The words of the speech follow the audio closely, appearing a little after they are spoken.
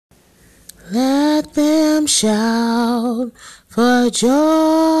Let them shout for joy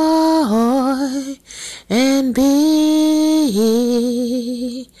and be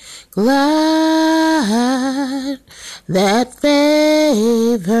glad that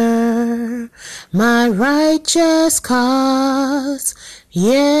favor my righteous cause.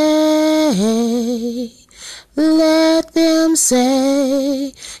 Yea, let them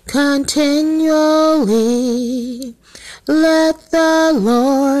say continually, let the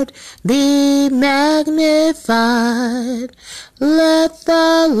Lord be magnified. Let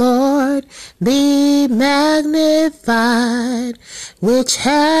the Lord be magnified, which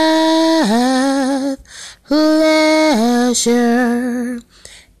hath pleasure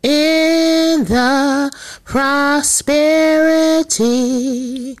in the prosperity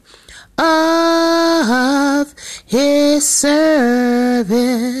of his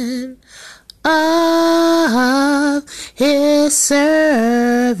servant, of his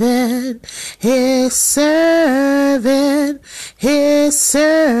servant, his servant, his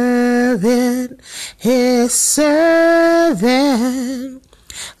servant, his servant.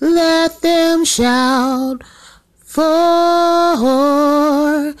 Let them shout for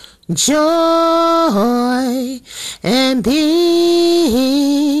joy and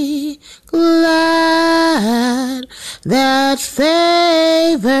be glad that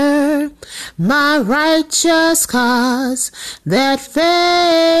favor my righteous cause, that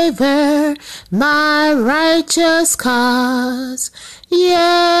favor my righteous cause.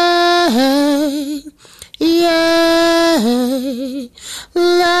 Yea, yea,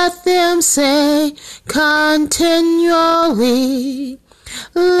 let them say continually,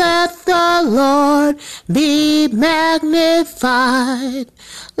 let the Lord be magnified.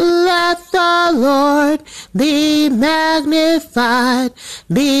 Let the Lord be magnified,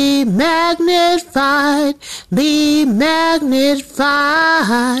 be magnified, be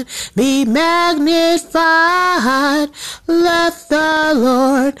magnified, be magnified. Let the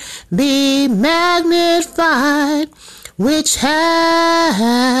Lord be magnified, which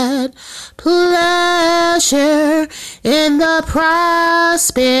had pleasure in the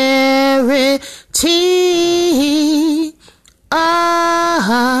prosperity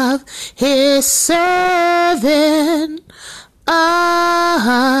of his servant,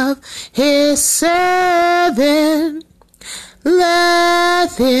 of his servant.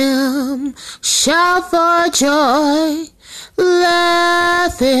 Let them shout for joy.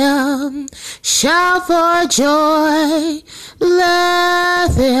 Let them shout for joy.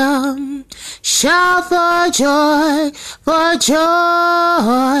 Let them shout for joy, for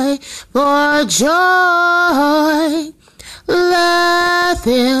joy, for joy. Let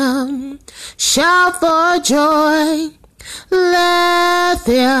them shout for joy. Let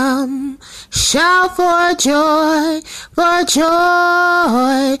them shout for joy, for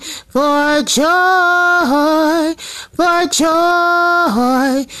joy, for joy, for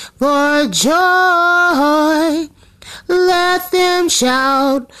joy, for joy. Let them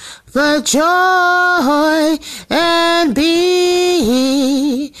shout for joy and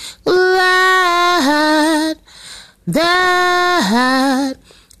be glad that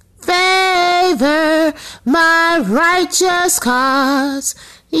favor my righteous cause.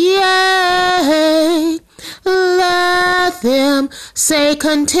 Yea, let them say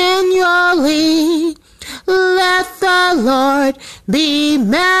continually, let the Lord be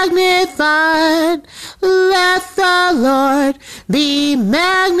magnified. Let the Lord be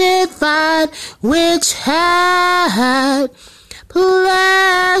magnified, which had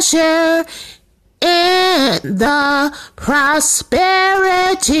pleasure in the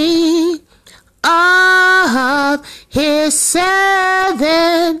prosperity of his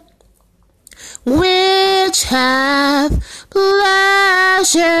servant, which hath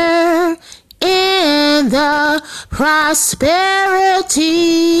pleasure in the prosperity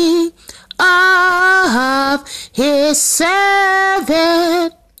of his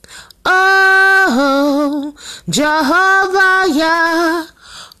servant. Oh, Jehovah Yah,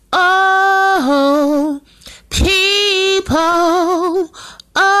 oh, people,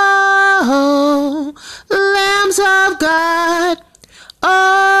 oh, lambs of God,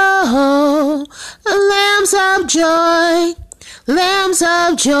 oh, lambs of joy, lambs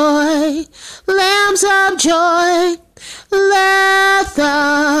of joy, lambs of joy. Let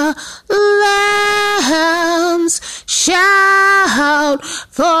the lambs shout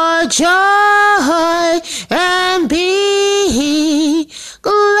for joy and be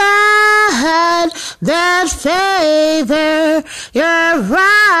glad that favor your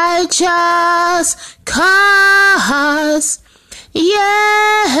righteous cause.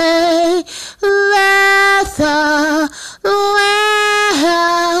 Yea, let the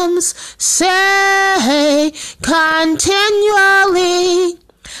lambs say continually,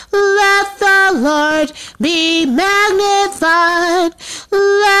 let the Lord be magnified.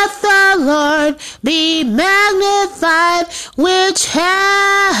 Let the Lord be magnified, which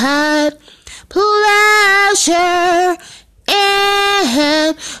had pleasure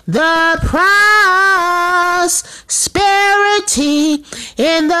in the prosperity,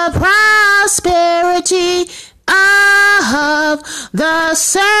 of the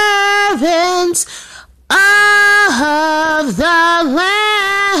servants of the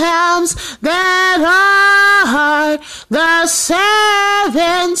lambs that are the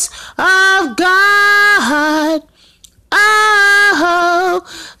servants of God. Oh,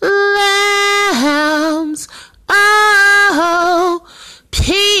 lambs, oh,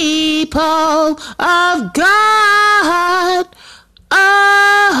 people of God,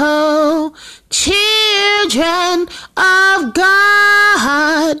 oh, children of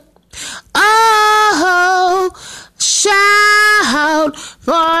God, oh, shout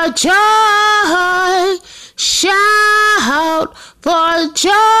for joy, shout for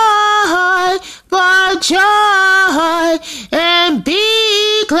joy, and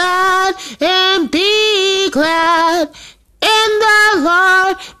be glad, in the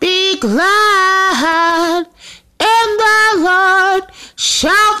Lord, be glad in the Lord,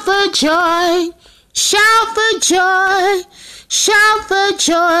 shout for joy,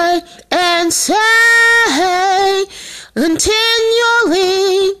 and say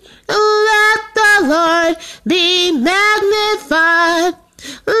continually, let the Lord be magnified.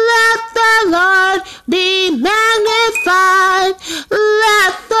 Let the Lord be magnified.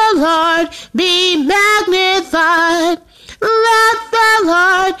 Let the Lord be magnified. Let the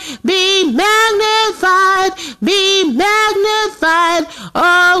Lord be magnified. Be magnified,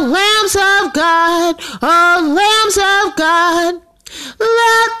 O lambs of God, O lambs of God.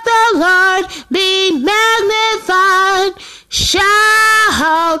 Let the Lord be magnified.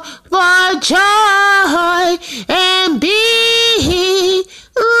 Shout for joy and be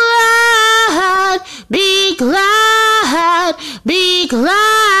glad, be glad, be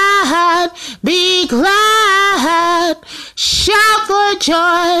glad, be glad. Shout for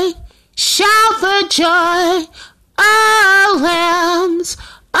joy, oh lambs,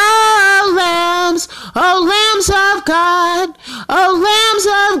 oh lambs, oh lambs of God, oh lambs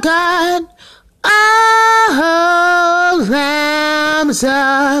of God, oh lambs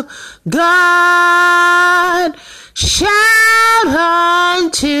of God. Shout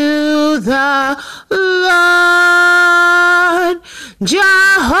unto the Lord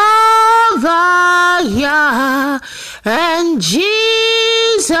Jehovah Yah and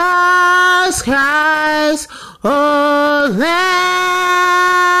Jesus Christ, O lambs.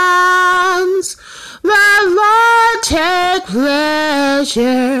 The Lord take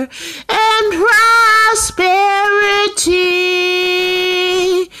pleasure and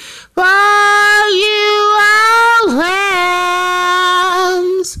prosperity for you, O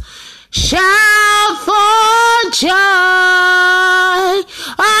lambs. Shout for joy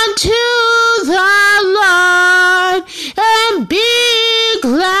unto the Lord and be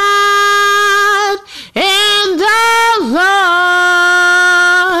glad in the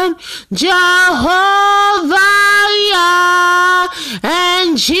Lord Jehovah Yah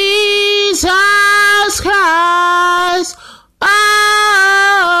and Jesus Christ, O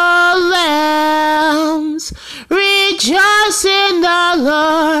lambs. Rejoice in the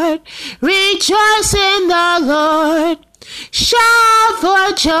Lord, rejoice in the Lord. Shout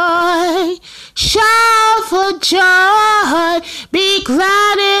for joy, shout for joy. Be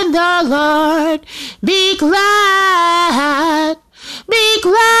glad in the Lord, be glad, be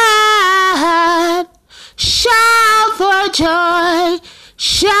glad. Shout for joy,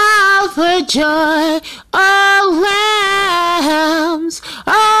 shout for joy. Oh lambs,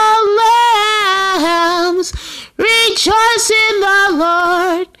 oh lambs. Rejoice in the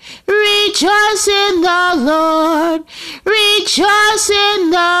Lord, rejoice in the Lord, rejoice in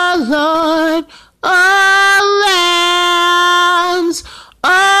the Lord. Oh lambs, oh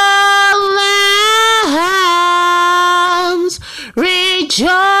lambs,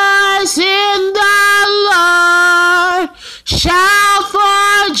 rejoice.